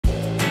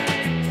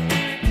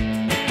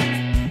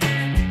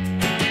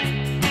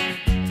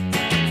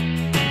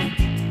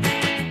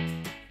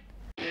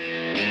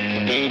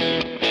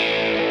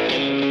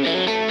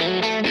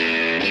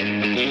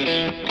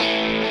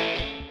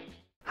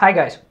Hi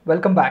guys,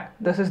 welcome back.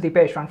 This is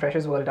Deepesh from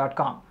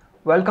freshersworld.com.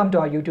 Welcome to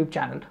our YouTube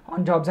channel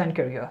on jobs and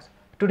careers.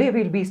 Today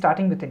we'll be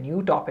starting with a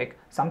new topic,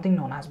 something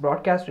known as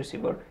broadcast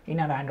receiver in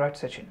an Android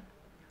session.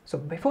 So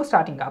before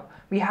starting up,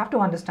 we have to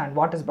understand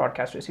what is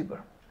broadcast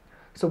receiver.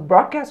 So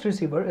broadcast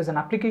receiver is an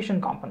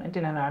application component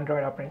in an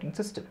Android operating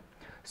system.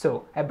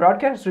 So a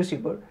broadcast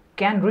receiver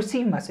can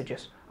receive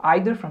messages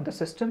either from the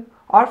system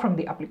or from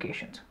the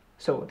applications.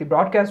 So the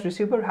broadcast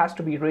receiver has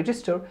to be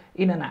registered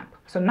in an app.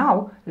 So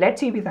now let's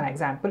see with an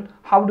example,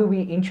 how do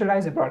we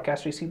initialize a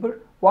broadcast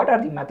receiver? What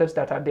are the methods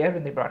that are there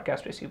in the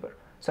broadcast receiver?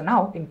 So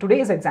now in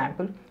today's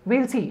example,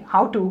 we'll see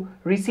how to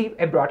receive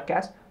a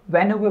broadcast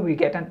whenever we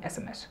get an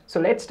SMS.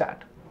 So let's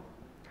start.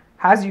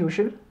 As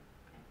usual,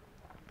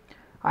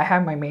 I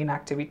have my main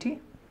activity.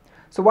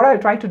 So what I'll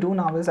try to do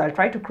now is I'll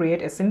try to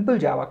create a simple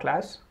Java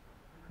class,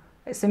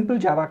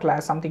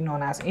 something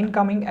known as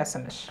incoming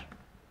SMS.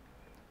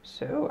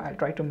 So I'll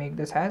try to make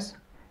this as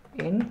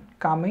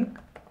incoming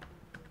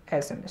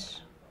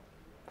SMS.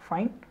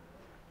 Fine.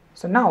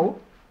 So now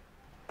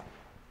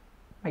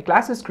my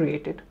class is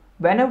created.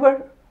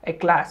 Whenever a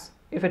class,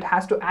 if it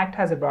has to act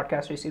as a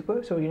broadcast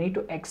receiver, so you need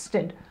to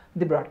extend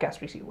the broadcast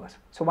receivers.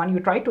 So when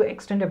you try to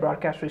extend a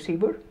broadcast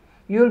receiver,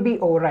 you will be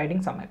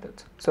overriding some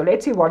methods. So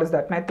let's see what is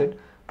that method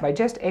by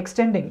just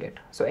extending it.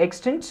 So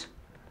extends,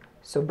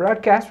 so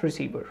broadcast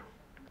receiver,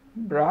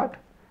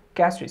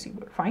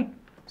 fine.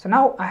 So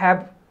now I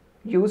have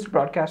used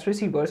broadcast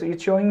receiver, so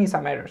it's showing me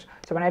some errors.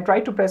 So when I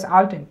try to press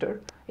Alt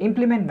Enter,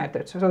 implement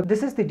methods. So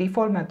this is the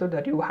default method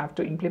that you have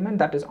to implement,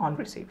 that is on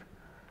receive.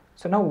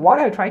 So now what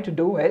I'll try to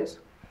do is,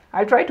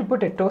 I'll try to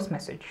put a toast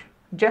message,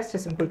 just a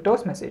simple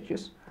toast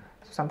messages.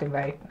 So something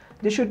like,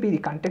 this should be the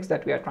context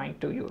that we are trying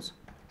to use.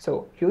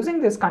 So using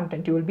this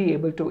content, you will be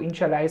able to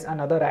initialize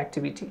another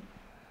activity,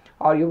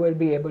 or you will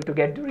be able to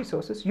get the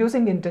resources.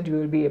 Using intent, you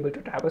will be able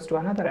to traverse to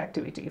another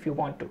activity if you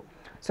want to.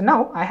 So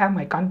now I have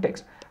my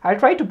context. I'll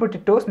try to put a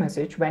toast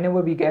message whenever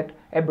we get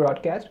a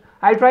broadcast.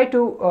 I'll try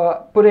to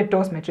put a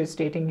toast message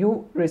stating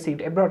you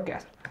received a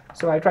broadcast.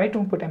 So I'll try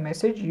to put a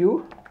message,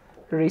 you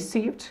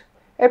received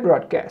a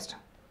broadcast.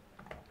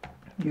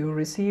 You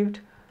received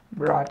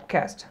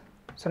broadcast.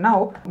 So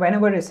now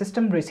whenever a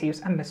system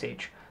receives a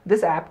message,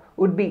 this app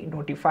would be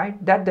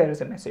notified that there is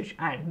a message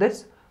and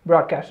this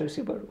broadcast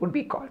receiver would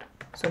be called.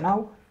 So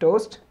now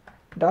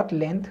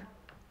toast.length,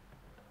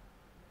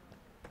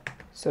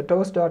 so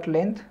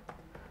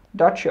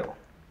toast.length.show.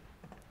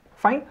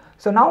 Fine.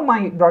 So now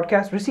my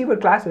broadcast receiver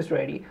class is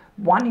ready.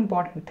 One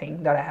important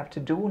thing that I have to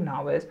do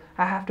now is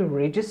I have to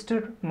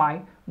register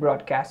my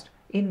broadcast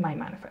in my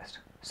manifest.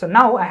 So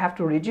now I have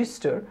to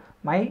register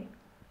my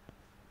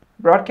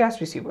broadcast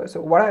receiver.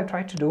 So what I'll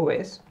try to do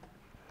is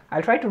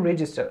I'll try to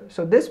register.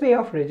 So this way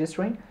of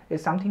registering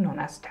is something known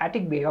as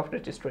static way of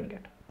registering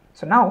it.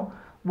 So now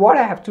what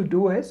I have to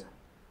do is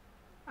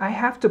I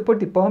have to put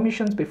the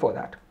permissions before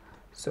that.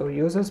 So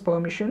users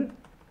permission.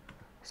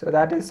 So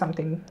that is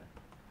something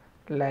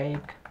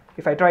like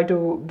if I try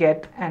to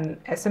get an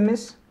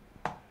SMS,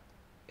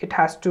 it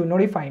has to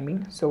notify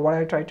me. So what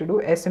I try to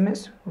do,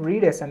 SMS,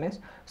 read SMS.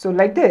 So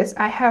like this,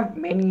 I have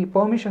many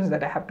permissions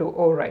that I have to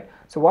override.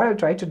 So what I'll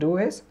try to do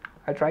is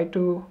I try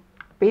to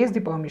paste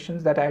the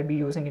permissions that I'll be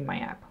using in my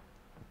app.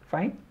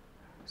 Fine.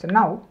 So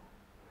now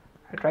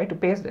I try to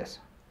paste this.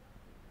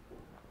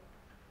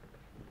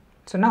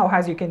 So now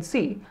as you can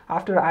see,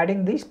 after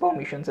adding these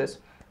permissions is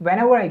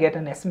whenever I get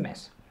an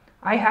SMS,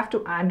 I have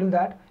to handle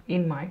that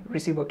in my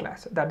receiver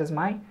class. That is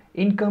my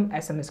income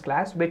SMS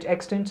class, which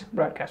extends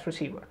broadcast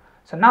receiver.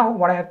 So now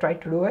what I have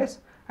tried to do is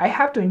I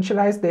have to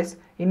initialize this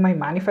in my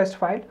manifest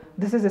file.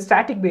 This is a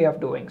static way of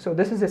doing. So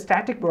this is a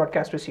static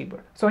broadcast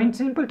receiver. So in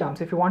simple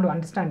terms, if you want to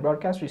understand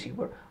broadcast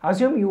receiver,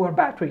 assume your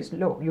battery is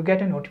low, you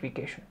get a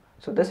notification.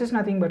 So this is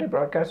nothing but a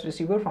broadcast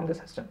receiver from the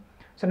system.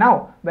 So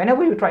now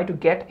whenever you try to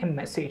get a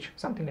message,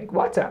 something like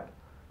WhatsApp,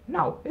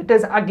 now it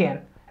is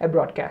again a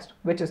broadcast,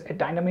 which is a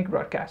dynamic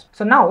broadcast.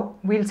 So now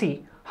we'll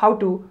see how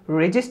to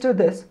register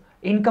this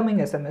incoming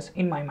SMS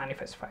in my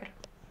manifest file.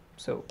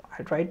 So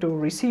I'll try to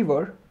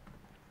receiver,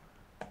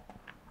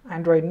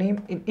 Android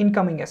name,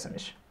 incoming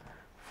SMS.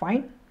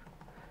 Fine.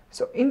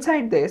 So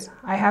inside this,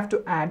 I have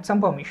to add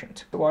some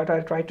permissions. So what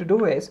I'll try to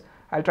do is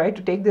I'll try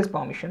to take these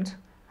permissions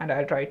and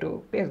I'll try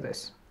to paste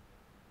this.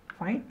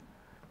 Fine.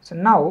 So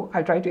now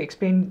I'll try to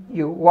explain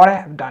you what I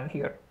have done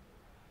here.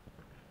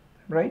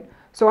 Right.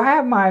 So I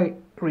have my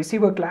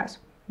receiver class,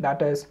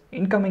 that is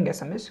incoming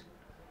SMS.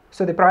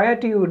 So the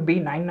priority would be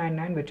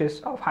 999, which is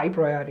of high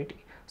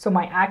priority. So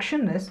my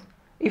action is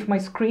if my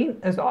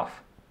screen is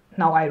off,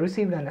 now I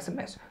received an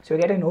SMS. So you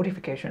get a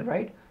notification,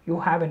 right? You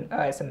have an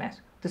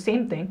SMS. The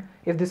same thing,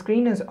 if the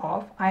screen is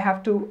off, I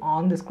have to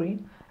on the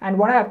screen. And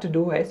what I have to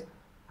do is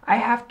I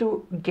have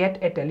to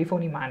get a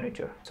telephony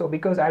manager. So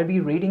because I'll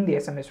be reading the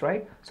SMS,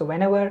 right? So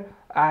whenever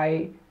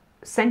I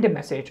send a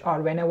message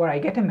or whenever I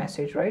get a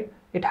message, right,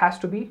 it has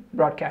to be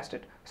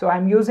broadcasted. So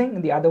I'm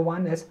using the other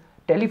one is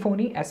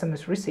telephony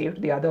SMS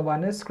received, the other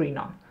one is screen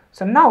on.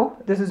 So now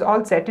this is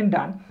all set and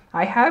done.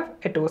 I have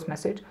a toast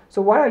message.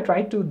 So what I'll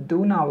try to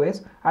do now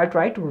is I'll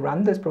try to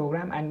run this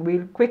program and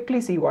we'll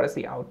quickly see what is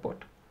the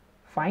output.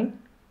 Fine.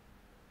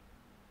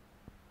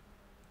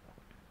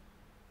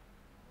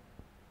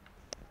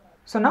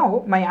 So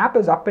now my app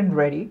is up and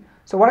ready.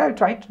 So what I'll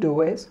try to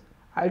do is,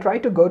 I'll try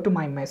to go to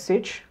my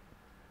message.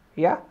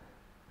 Yeah.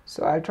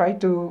 So I'll try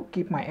to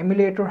keep my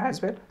emulator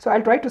as well. So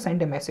I'll try to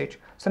send a message.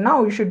 So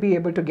now you should be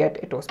able to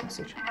get a toast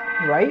message,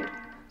 right?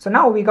 So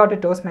now we got a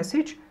toast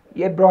message,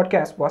 a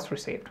broadcast was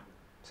received.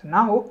 So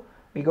now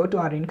we go to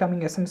our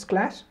incoming SMS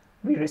class,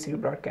 we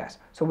receive broadcast.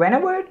 So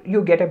whenever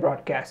you get a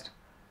broadcast,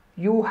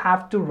 you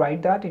have to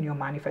write that in your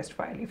manifest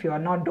file if you are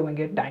not doing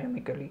it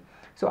dynamically.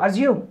 So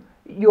assume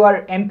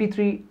your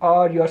MP3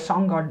 or your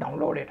song got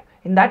downloaded.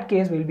 In that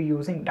case, we'll be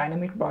using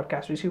dynamic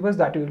broadcast receivers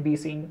that you will be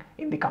seeing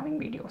in the coming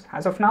videos.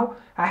 As of now,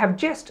 I have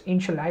just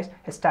initialized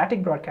a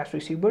static broadcast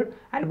receiver,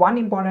 and one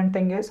important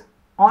thing is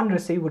on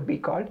receive would be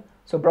called.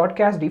 So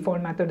broadcast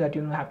default method that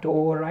you have to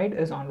override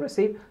is on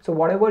receive. So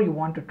whatever you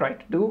want to try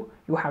to do,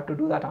 you have to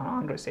do that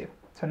on receive.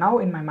 So now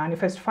in my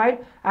manifest file,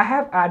 I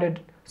have added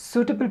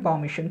suitable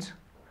permissions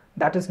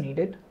that is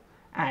needed,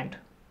 and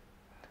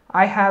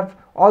I have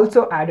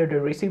also added a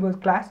receiver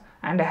class,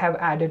 and I have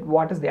added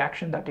what is the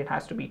action that it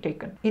has to be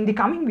taken. In the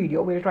coming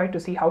video, we'll try to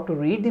see how to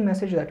read the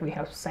message that we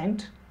have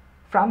sent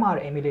from our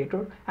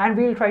emulator, and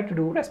we'll try to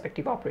do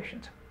respective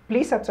operations.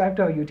 Please subscribe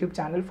to our YouTube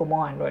channel for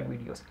more Android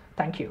videos.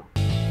 Thank you.